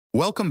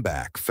Welcome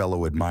back,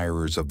 fellow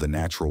admirers of the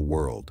natural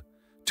world,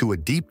 to a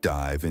deep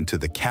dive into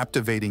the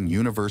captivating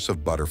universe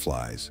of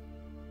butterflies.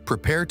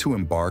 Prepare to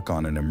embark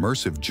on an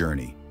immersive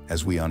journey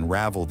as we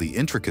unravel the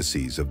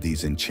intricacies of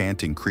these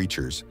enchanting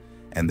creatures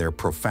and their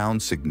profound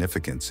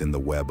significance in the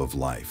web of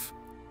life.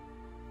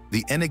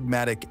 The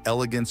enigmatic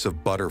elegance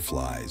of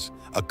butterflies,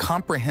 a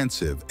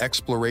comprehensive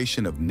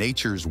exploration of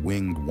nature's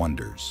winged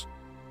wonders.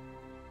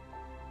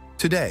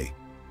 Today,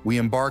 we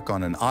embark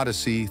on an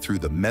odyssey through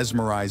the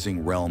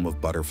mesmerizing realm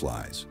of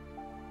butterflies.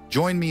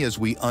 Join me as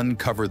we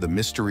uncover the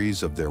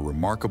mysteries of their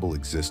remarkable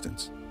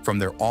existence, from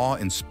their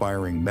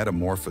awe-inspiring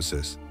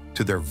metamorphosis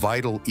to their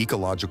vital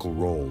ecological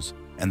roles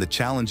and the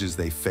challenges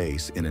they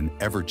face in an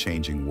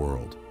ever-changing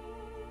world.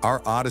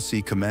 Our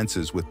odyssey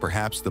commences with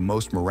perhaps the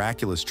most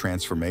miraculous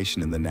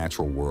transformation in the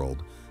natural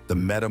world, the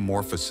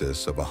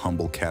metamorphosis of a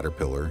humble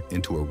caterpillar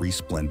into a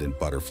resplendent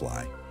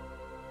butterfly.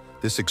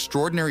 This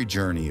extraordinary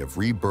journey of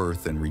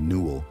rebirth and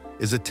renewal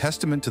is a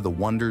testament to the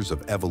wonders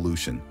of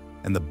evolution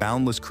and the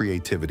boundless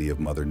creativity of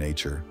Mother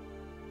Nature.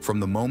 From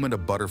the moment a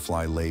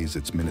butterfly lays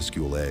its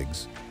minuscule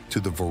eggs,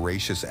 to the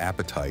voracious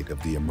appetite of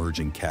the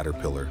emerging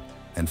caterpillar,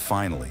 and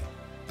finally,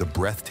 the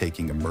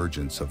breathtaking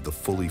emergence of the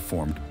fully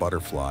formed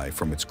butterfly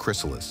from its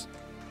chrysalis.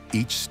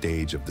 Each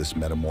stage of this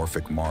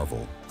metamorphic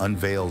marvel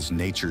unveils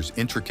nature's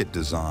intricate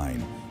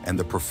design and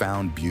the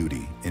profound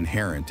beauty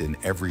inherent in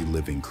every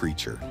living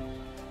creature.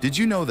 Did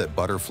you know that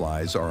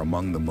butterflies are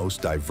among the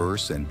most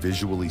diverse and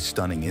visually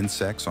stunning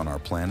insects on our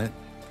planet,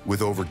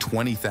 with over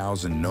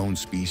 20,000 known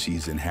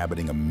species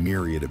inhabiting a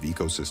myriad of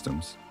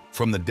ecosystems?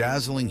 From the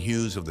dazzling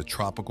hues of the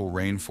tropical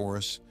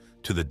rainforests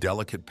to the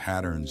delicate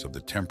patterns of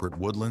the temperate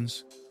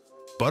woodlands,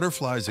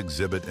 butterflies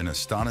exhibit an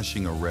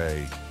astonishing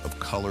array of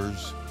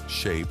colors,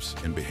 shapes,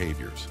 and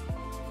behaviors,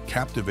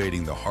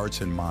 captivating the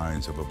hearts and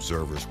minds of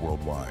observers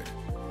worldwide.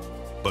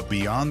 But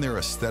beyond their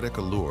aesthetic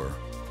allure,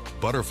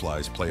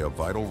 butterflies play a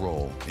vital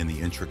role in the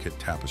intricate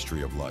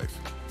tapestry of life.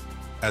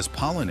 As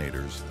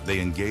pollinators,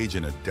 they engage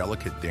in a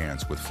delicate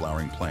dance with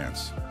flowering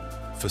plants,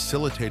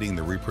 facilitating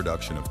the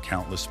reproduction of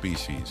countless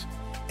species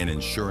and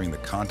ensuring the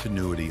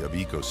continuity of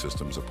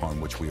ecosystems upon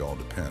which we all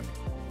depend.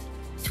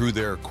 Through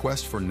their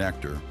quest for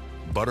nectar,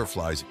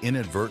 butterflies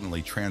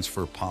inadvertently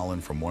transfer pollen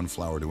from one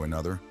flower to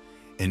another,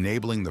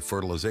 enabling the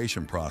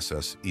fertilization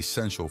process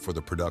essential for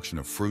the production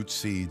of fruit,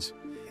 seeds,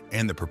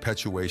 and the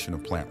perpetuation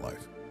of plant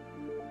life.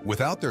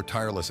 Without their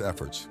tireless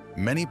efforts,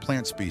 many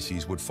plant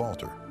species would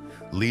falter,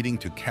 leading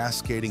to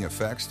cascading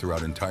effects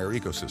throughout entire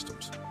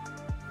ecosystems.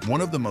 One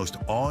of the most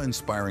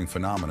awe-inspiring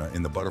phenomena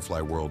in the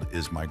butterfly world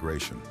is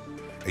migration,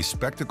 a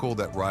spectacle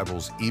that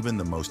rivals even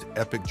the most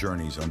epic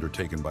journeys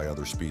undertaken by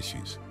other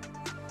species.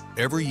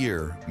 Every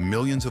year,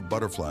 millions of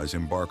butterflies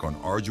embark on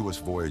arduous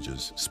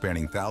voyages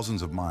spanning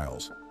thousands of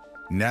miles,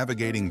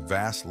 navigating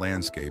vast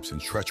landscapes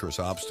and treacherous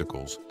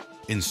obstacles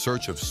in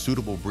search of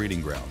suitable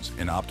breeding grounds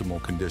and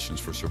optimal conditions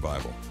for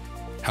survival.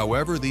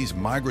 However, these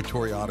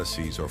migratory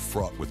odysseys are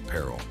fraught with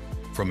peril.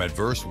 From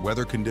adverse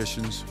weather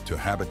conditions to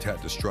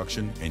habitat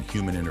destruction and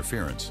human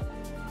interference,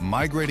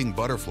 migrating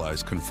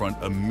butterflies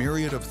confront a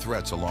myriad of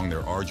threats along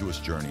their arduous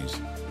journeys,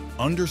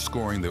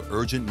 underscoring the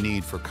urgent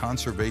need for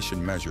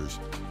conservation measures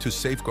to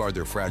safeguard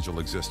their fragile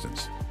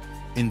existence.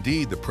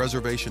 Indeed, the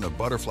preservation of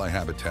butterfly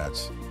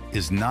habitats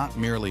is not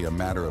merely a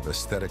matter of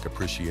aesthetic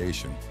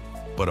appreciation,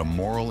 but a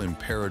moral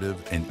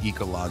imperative and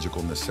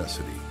ecological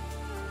necessity.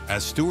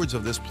 As stewards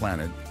of this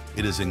planet,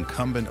 it is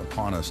incumbent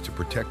upon us to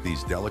protect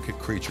these delicate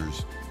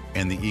creatures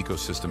and the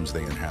ecosystems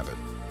they inhabit,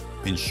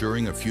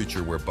 ensuring a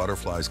future where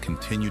butterflies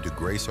continue to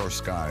grace our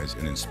skies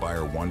and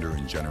inspire wonder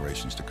in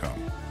generations to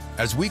come.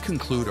 As we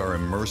conclude our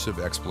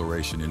immersive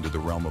exploration into the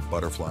realm of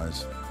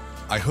butterflies,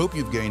 I hope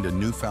you've gained a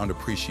newfound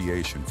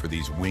appreciation for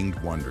these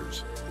winged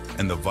wonders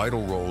and the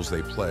vital roles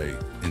they play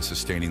in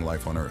sustaining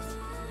life on Earth.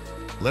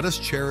 Let us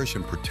cherish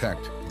and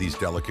protect these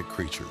delicate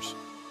creatures,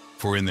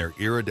 for in their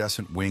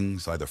iridescent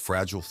wings lie the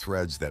fragile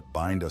threads that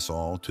bind us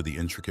all to the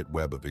intricate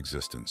web of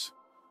existence.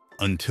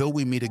 Until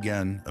we meet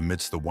again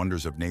amidst the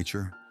wonders of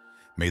nature,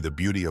 may the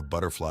beauty of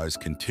butterflies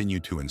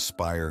continue to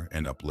inspire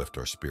and uplift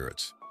our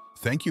spirits.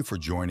 Thank you for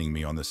joining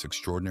me on this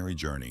extraordinary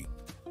journey.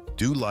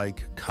 Do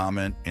like,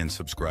 comment, and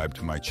subscribe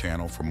to my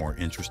channel for more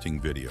interesting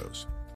videos.